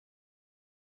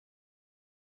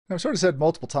I've sort of said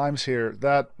multiple times here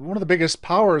that one of the biggest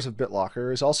powers of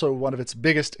Bitlocker is also one of its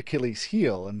biggest Achilles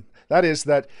heel, and that is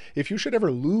that if you should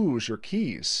ever lose your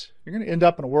keys, you're going to end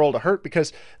up in a world of hurt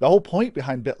because the whole point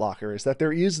behind Bitlocker is that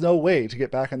there is no way to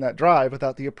get back in that drive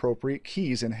without the appropriate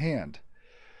keys in hand.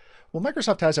 Well,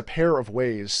 Microsoft has a pair of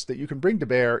ways that you can bring to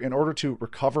bear in order to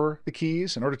recover the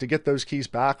keys, in order to get those keys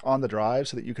back on the drive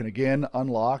so that you can again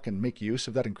unlock and make use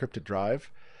of that encrypted drive.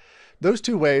 Those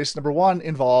two ways, number one,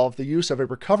 involve the use of a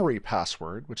recovery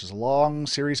password, which is a long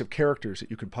series of characters that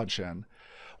you can punch in.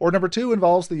 Or number two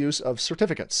involves the use of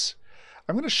certificates.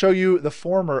 I'm going to show you the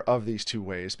former of these two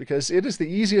ways because it is the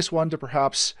easiest one to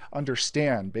perhaps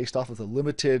understand based off of the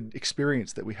limited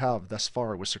experience that we have thus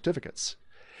far with certificates.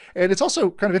 And it's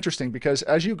also kind of interesting because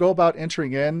as you go about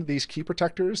entering in these key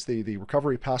protectors, the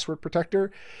recovery password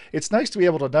protector, it's nice to be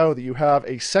able to know that you have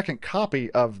a second copy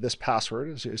of this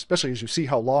password, especially as you see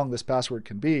how long this password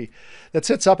can be, that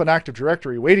sits up in Active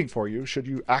Directory waiting for you should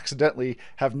you accidentally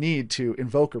have need to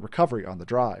invoke a recovery on the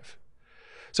drive.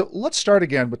 So let's start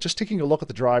again with just taking a look at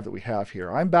the drive that we have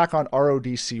here. I'm back on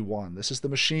RODC1. This is the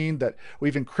machine that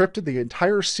we've encrypted the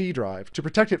entire C drive to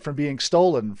protect it from being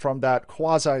stolen from that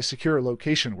quasi-secure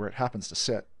location where it happens to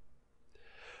sit.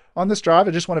 On this drive,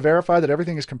 I just want to verify that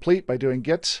everything is complete by doing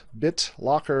git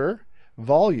bitlocker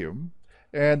volume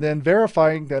and then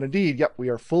verifying that indeed, yep, we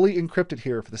are fully encrypted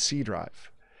here for the C drive.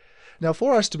 Now,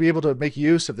 for us to be able to make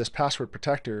use of this password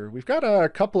protector, we've got a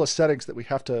couple of settings that we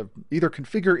have to either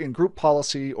configure in group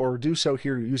policy or do so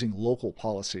here using local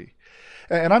policy.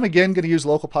 And I'm again going to use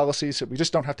local policy so we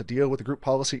just don't have to deal with the group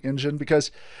policy engine because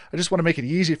I just want to make it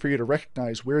easy for you to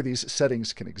recognize where these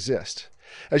settings can exist.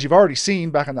 As you've already seen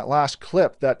back in that last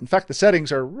clip that in fact the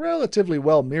settings are relatively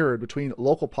well mirrored between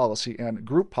local policy and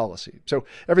group policy. So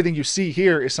everything you see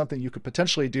here is something you could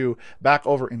potentially do back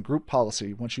over in group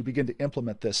policy once you begin to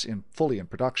implement this fully in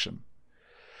production.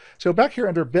 So back here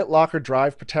under BitLocker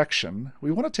Drive Protection, we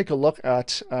want to take a look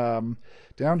at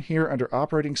down here under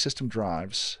Operating System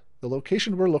Drives. The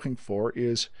location we're looking for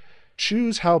is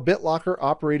choose how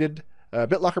BitLocker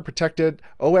protected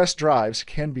OS drives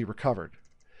can be recovered.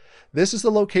 This is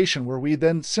the location where we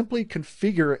then simply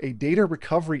configure a data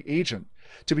recovery agent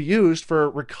to be used for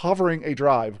recovering a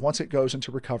drive once it goes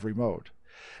into recovery mode.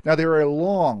 Now, there are a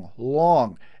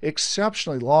long,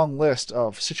 exceptionally long list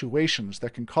of situations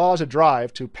that can cause a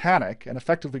drive to panic and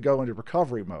effectively go into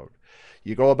recovery mode.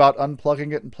 You go about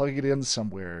unplugging it and plugging it in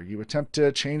somewhere. You attempt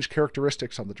to change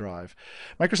characteristics on the drive.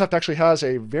 Microsoft actually has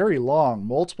a very long,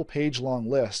 multiple page long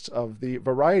list of the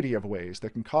variety of ways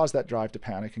that can cause that drive to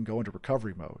panic and go into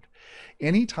recovery mode.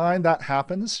 Anytime that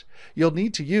happens, you'll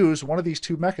need to use one of these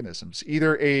two mechanisms,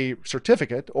 either a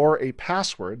certificate or a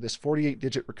password, this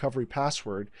 48-digit recovery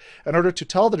password, in order to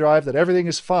tell the drive that everything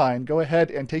is fine. Go ahead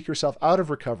and take yourself out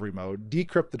of recovery mode,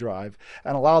 decrypt the drive,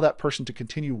 and allow that person to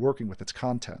continue working with its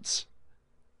contents.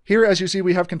 Here, as you see,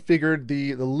 we have configured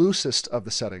the loosest of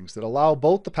the settings that allow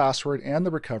both the password and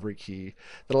the recovery key,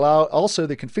 that allow also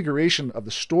the configuration of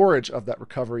the storage of that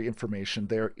recovery information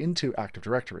there into Active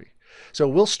Directory. So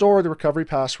we'll store the recovery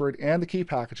password and the key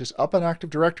packages up in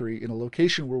Active Directory in a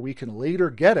location where we can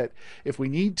later get it if we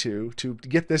need to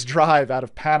get this drive out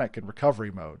of panic and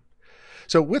recovery mode.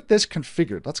 So with this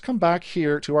configured, let's come back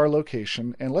here to our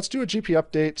location and let's do a GP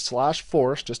update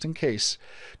 /force just in case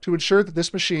to ensure that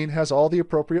this machine has all the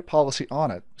appropriate policy on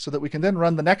it so that we can then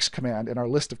run the next command in our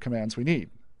list of commands we need.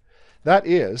 That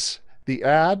is the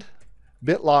add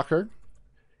BitLocker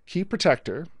Key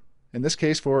Protector, in this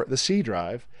case for the C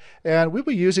drive, and we'll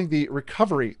be using the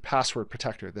recovery password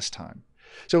protector this time.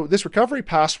 So this recovery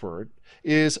password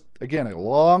is, again, a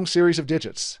long series of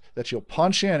digits that you'll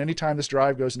punch in anytime this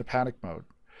drive goes into panic mode.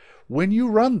 When you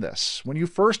run this, when you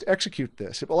first execute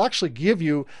this, it will actually give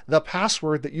you the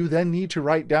password that you then need to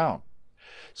write down.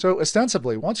 So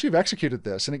ostensibly, once you've executed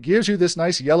this, and it gives you this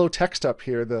nice yellow text up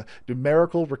here, the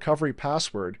numerical recovery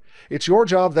password, it's your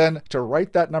job then to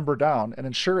write that number down and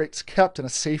ensure it's kept in a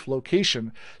safe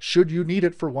location should you need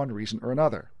it for one reason or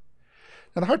another.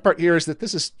 Now, the hard part here is that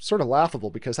this is sort of laughable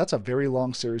because that's a very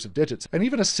long series of digits, and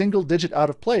even a single digit out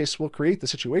of place will create the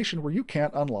situation where you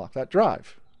can't unlock that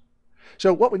drive.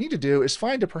 So what we need to do is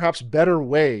find a perhaps better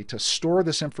way to store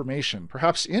this information,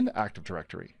 perhaps in Active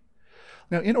Directory.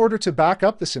 Now, in order to back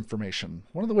up this information,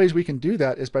 one of the ways we can do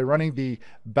that is by running the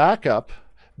backup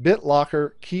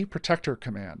BitLocker Key Protector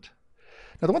command.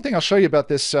 Now, the one thing I'll show you about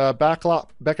this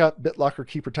backup BitLocker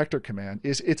Key Protector command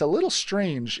is it's a little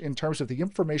strange in terms of the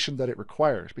information that it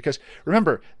requires. Because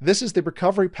remember, this is the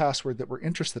recovery password that we're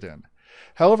interested in.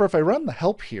 However, if I run the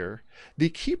help here, the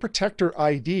Key Protector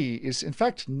ID is in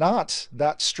fact not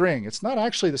that string. It's not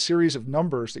actually the series of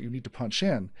numbers that you need to punch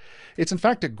in. It's in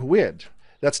fact a GUID.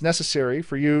 that's necessary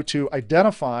for you to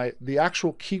identify the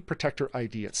actual key protector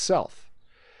ID itself.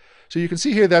 So you can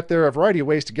see here that there are a variety of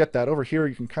ways to get that. Over here,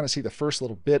 you can kind of see the first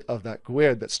little bit of that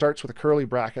GUID that starts with the curly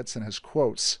brackets and has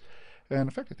quotes. And in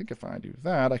fact, I think if I do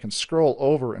that, I can scroll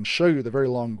over and show you the very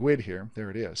long GUID here. There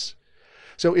it is.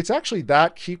 So it's actually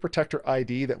that key protector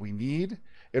ID that we need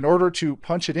in order to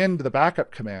punch it into the backup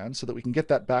command so that we can get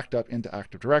that backed up into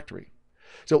Active Directory.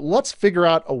 So let's figure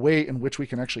out a way in which we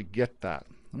can actually get that.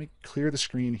 Let me clear the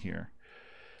screen here.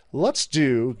 Let's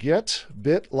do get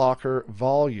Bitlocker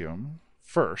volume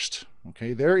first.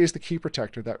 Okay, there is the key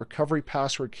protector, that recovery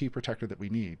password key protector that we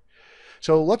need.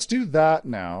 So let's do that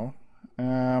now.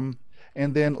 And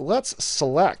then let's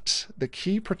select the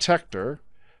key protector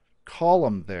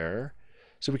column there.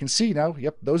 So we can see now,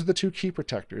 yep, those are the two key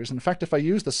protectors. In fact, if I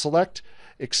use the select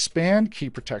expand key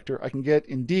protector, I can get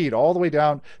indeed all the way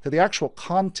down to the actual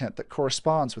content that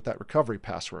corresponds with that recovery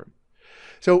password.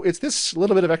 So it's this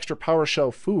little bit of extra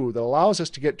PowerShell food that allows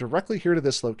us to get directly here to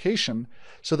this location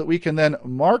so that we can then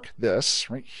mark this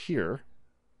right here,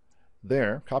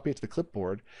 there, copy it to the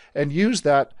clipboard, and use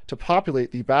that to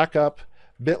populate the backup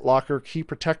Bitlocker Key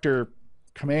Protector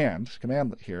command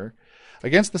here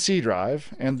against the C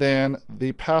drive, and then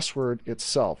the password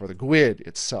itself, or the GUID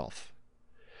itself.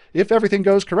 If everything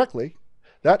goes correctly,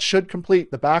 that should complete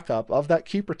the backup of that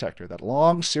key protector, that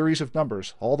long series of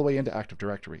numbers, all the way into Active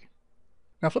Directory.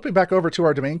 Now flipping back over to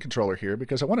our domain controller here,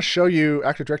 because I want to show you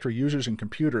Active Directory users and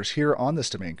computers here on this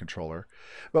domain controller.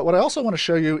 But what I also want to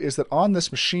show you is that on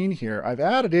this machine here, I've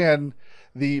added in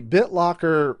the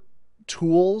Bitlocker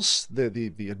tools, the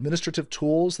administrative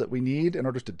tools that we need in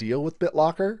order to deal with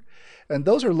Bitlocker. And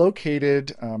those are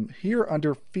located here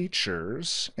under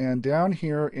Features and down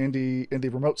here in the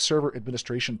Remote Server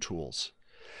Administration tools.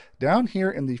 Down here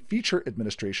in the Feature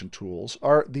Administration tools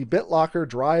are the Bitlocker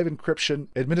Drive Encryption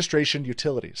Administration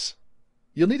utilities.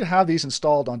 You'll need to have these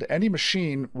installed onto any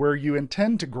machine where you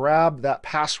intend to grab that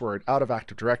password out of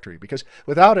Active Directory, because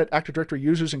without it, Active Directory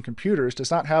users and computers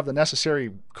does not have the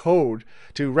necessary code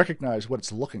to recognize what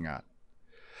it's looking at.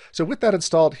 So with that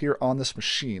installed here on this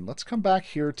machine, let's come back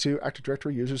here to Active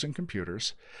Directory users and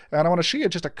computers. And I want to show you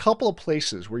just a couple of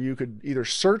places where you could either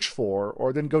search for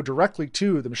or then go directly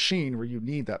to the machine where you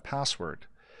need that password.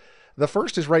 The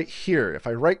first is right here. If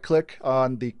I right click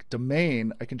on the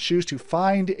domain, I can choose to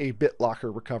find a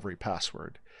Bitlocker recovery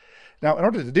password. Now, in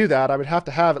order to do that, I would have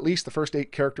to have at least the first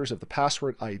 8 characters of the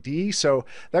password ID, so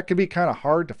that can be kind of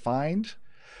hard to find.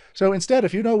 So instead,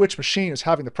 if you know which machine is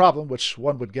having the problem, which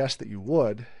one would guess that you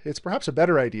would, it's perhaps a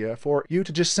better idea for you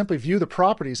to just simply view the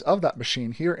properties of that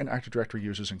machine here in Active Directory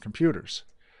users and computers.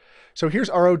 So here's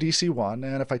RODC1,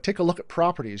 and if I take a look at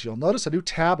properties, you'll notice a new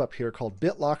tab up here called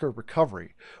Bitlocker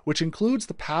Recovery, which includes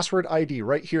the password ID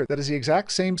right here that is the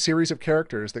exact same series of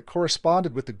characters that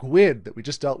corresponded with the GUID that we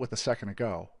just dealt with a second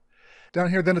ago.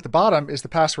 Down here then at the bottom is the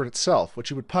password itself, which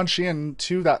you would punch in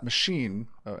to that machine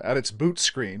at its boot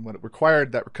screen when it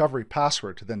required that recovery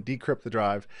password to then decrypt the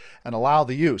drive and allow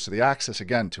the use or the access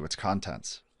again to its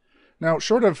contents. Now,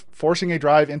 short of forcing a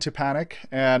drive into panic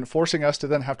and forcing us to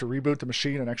then have to reboot the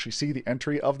machine and actually see the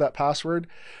entry of that password,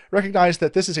 recognize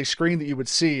that this is a screen that you would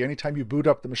see anytime you boot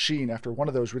up the machine after one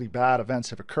of those really bad events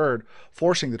have occurred,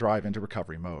 forcing the drive into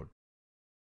recovery mode.